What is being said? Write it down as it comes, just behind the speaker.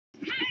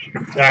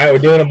Alright, we're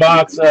doing a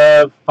box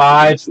of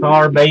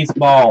 5-star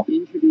baseball.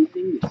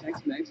 Introducing the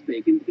Tex-Mex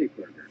Bacon Thick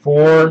Burger.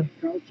 4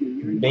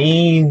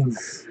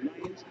 beans.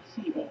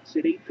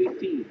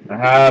 I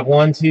have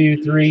 1,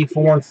 2, 3,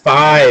 4, and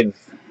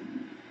 5.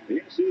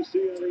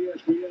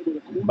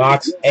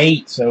 Box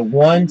 8. So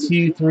 1,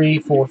 2, 3,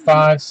 4,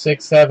 5,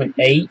 6, 7,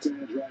 8.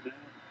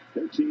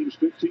 I'm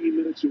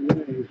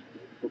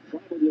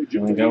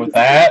gonna go with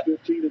that.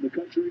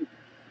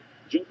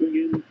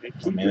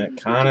 I mean, it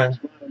kind of.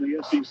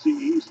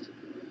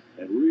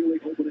 And really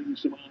opening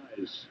some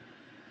eyes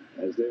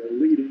as they're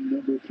leading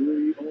number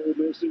 3 Ole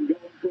Miss and going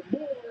for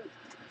more.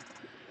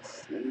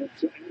 And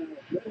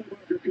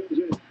Marker comes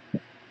in.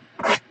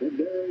 And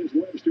there is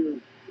Webster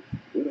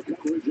with a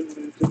coverage on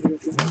Antonio.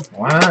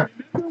 Why not?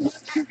 Remember,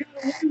 Webster got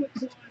away with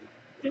one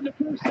in the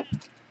first half.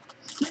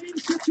 Same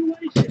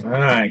situation. All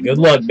right, good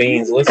luck,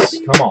 Beans. Let's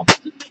come on.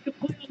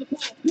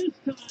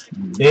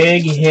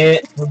 Big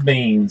hit for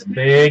Beans.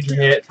 Big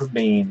hit for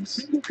Beans.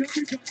 Single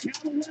coverage on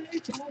Callaway.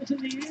 Ball's in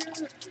the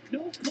air. No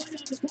play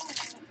on the ball.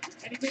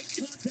 And he makes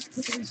contact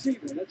with the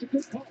receiver. That's a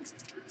good call.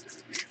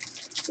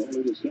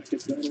 Only the second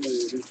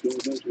penalty against Ole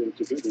Miss, but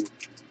it's a big one.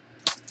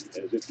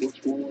 As it puts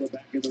Florida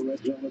back in the red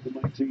zone at the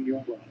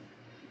 19-yard line.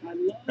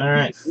 All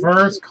right,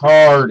 first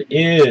card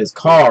is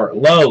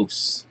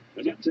Carlos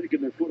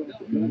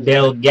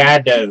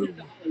Delgado.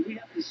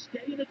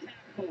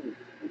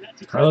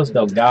 Carlos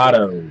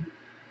Delgado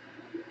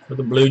for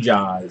the Blue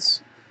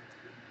Jays.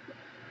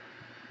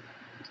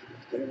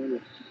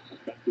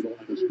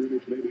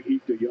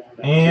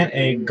 And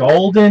a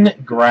Golden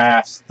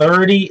Grass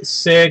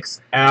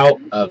 36 out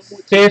of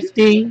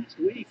 50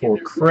 for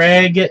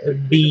Craig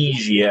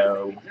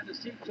Biggio.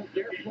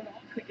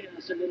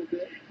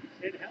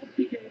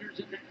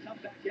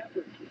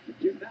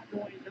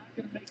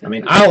 I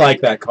mean, I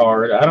like that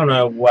card. I don't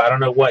know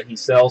what he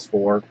sells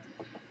for.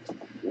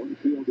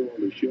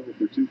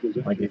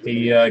 Like if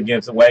he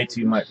gives away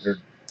too much or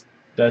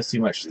does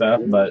too much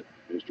stuff, but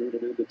the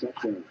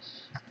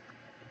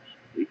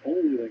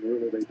only thing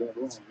really they've done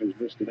wrong is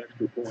missed an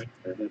extra point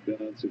and then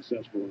been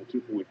unsuccessful on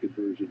 2-point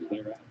conversions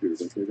thereafter.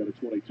 But they've got a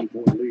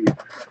 22-point lead.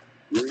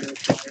 Greer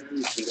fires and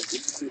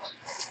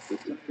the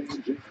tight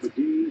end Jake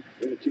McGee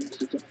had a chance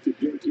to talk to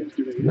Jake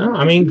yesterday. No,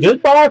 I mean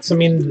good box. I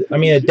mean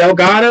a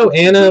Delgado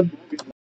and